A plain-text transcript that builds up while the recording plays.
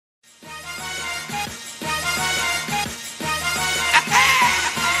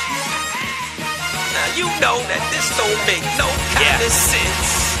know that this don't make no kind of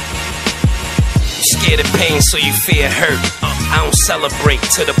sense. You scared of pain, so you fear hurt. I don't celebrate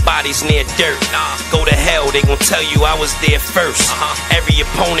till the body's near dirt. Go to hell, they gon' tell you I was there first. Every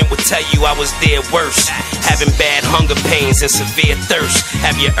opponent would tell you I was there worse. Having bad hunger pains and severe thirst.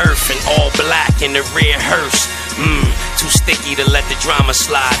 Have your earth in all black in the rear hearse. Too sticky to let the drama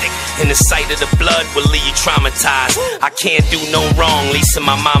slide. And the sight of the blood will leave you traumatized. I can't do no wrong, least in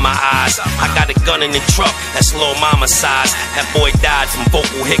my mama eyes. I got a gun in the truck, that's little mama size. That boy died from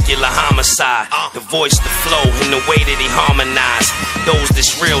vehicular homicide. The voice, the flow, and the way that he harmonized. Those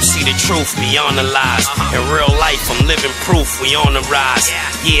that's real see the truth beyond the lies. In real life, I'm living proof we on the rise.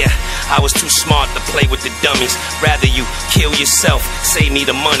 Yeah, I was too smart to play with the dummies. Rather you kill yourself, save me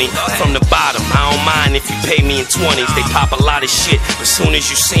the money. From the bottom, I don't mind if you pay me in 20s. They pop a lot of shit, but soon as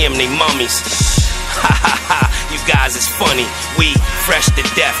you see them, they mummies. Ha ha ha, you guys is funny. We fresh to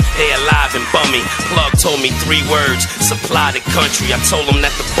death, they alive and bummy. Plug told me 3 words, supply the country. I told him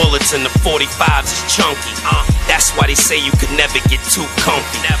that the bullets and the 45s is chunky. That's why they say you could never get too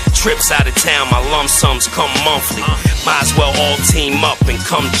comfy. Trips out of town, my lump sums come monthly. Might as well all team up and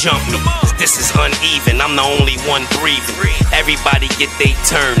come jump me. This is uneven, I'm the only one breathing. Everybody get their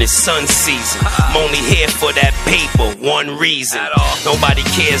turn, it's sun season. I'm only here for that paper, one reason. Nobody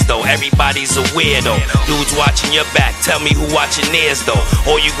cares though, everybody's a weirdo. Dudes watching your back, tell me who watching theirs though.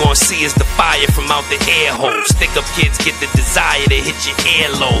 All you gonna see is the fire from out the air holes. Stick up kids get the desire to hit your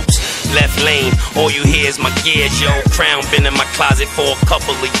earlobes. Left lane, all you hear is my gears, yo. Crown been in my closet for a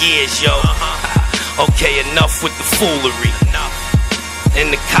couple of years, yo. Okay, enough with the foolery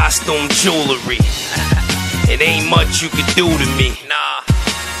and the costume jewelry. It ain't much you can do to me.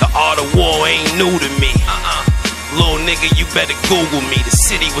 The art of war ain't new to me. Little nigga, you better Google me. The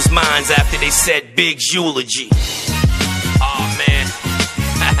city was mine after they said Big's eulogy. Oh man.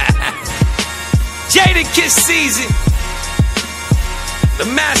 Jadakiss season. The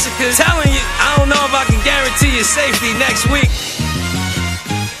massacre. Telling you, I don't know if I can guarantee your safety next week.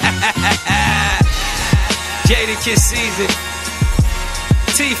 Jadakiss season.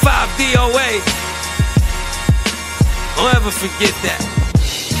 T5DOA. Don't ever forget that.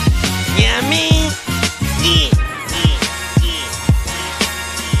 You know what I mean? Yeah.